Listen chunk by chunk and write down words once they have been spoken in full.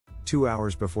2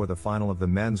 hours before the final of the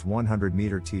men's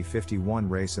 100-meter T51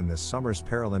 race in this summer's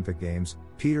Paralympic Games,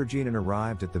 Peter Genyn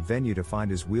arrived at the venue to find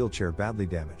his wheelchair badly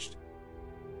damaged.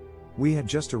 "We had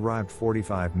just arrived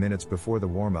 45 minutes before the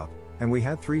warm-up, and we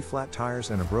had 3 flat tires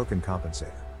and a broken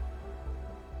compensator.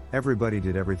 Everybody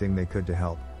did everything they could to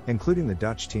help, including the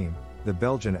Dutch team," the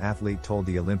Belgian athlete told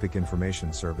the Olympic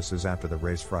Information Services after the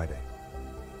race Friday.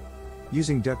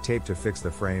 Using duct tape to fix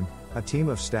the frame, a team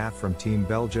of staff from Team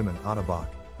Belgium and Ottobock,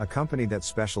 a company that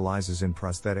specializes in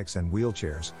prosthetics and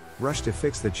wheelchairs, rushed to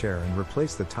fix the chair and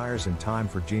replace the tires in time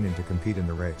for Genyn to compete in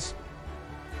the race.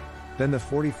 Then the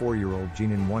 44-year-old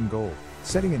Genyn won gold,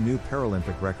 setting a new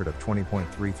Paralympic record of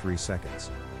 20.33 seconds.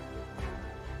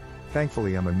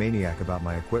 "Thankfully I'm a maniac about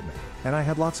my equipment, and I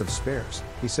had lots of spares,"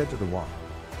 he said to the Walk.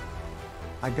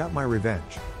 "I got my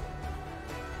revenge."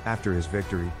 After his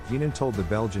victory, Genyn told the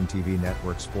Belgian TV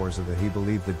network Sporza that he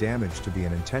believed the damage to be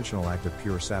an intentional act of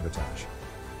pure sabotage.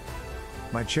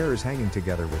 "My chair is hanging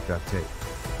together with duct tape.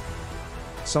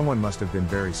 Someone must have been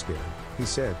very scared," he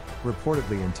said,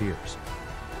 reportedly in tears.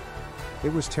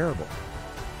 "It was terrible.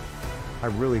 I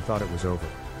really thought it was over."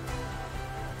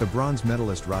 The bronze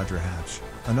medalist Roger Hatch,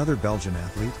 another Belgian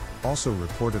athlete, also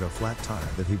reported a flat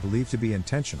tire that he believed to be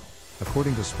intentional,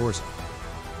 according to Sporza.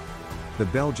 The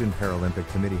Belgian Paralympic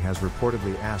Committee has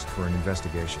reportedly asked for an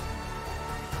investigation.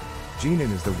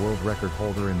 Genyn is the world record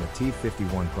holder in the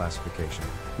T51 classification,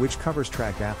 which covers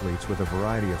track athletes with a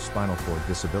variety of spinal cord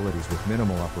disabilities with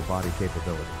minimal upper body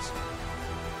capabilities.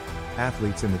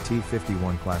 Athletes in the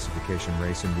T51 classification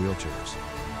race in wheelchairs.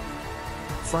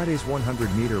 Friday's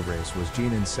 100-meter race was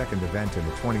Genyn's second event in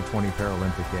the 2020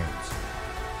 Paralympic Games.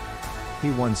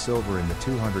 He won silver in the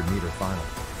 200-meter final,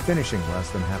 finishing less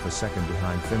than half a second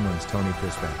behind Finland's Toni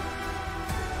Pisven.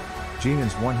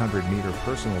 Genyn's 100-meter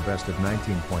personal best of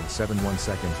 19.71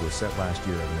 seconds was set last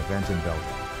year at an event in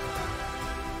Belgium.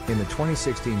 In the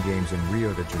 2016 Games in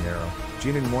Rio de Janeiro,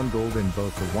 Genyn won gold in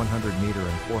both the 100-meter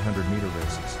and 400-meter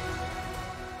races.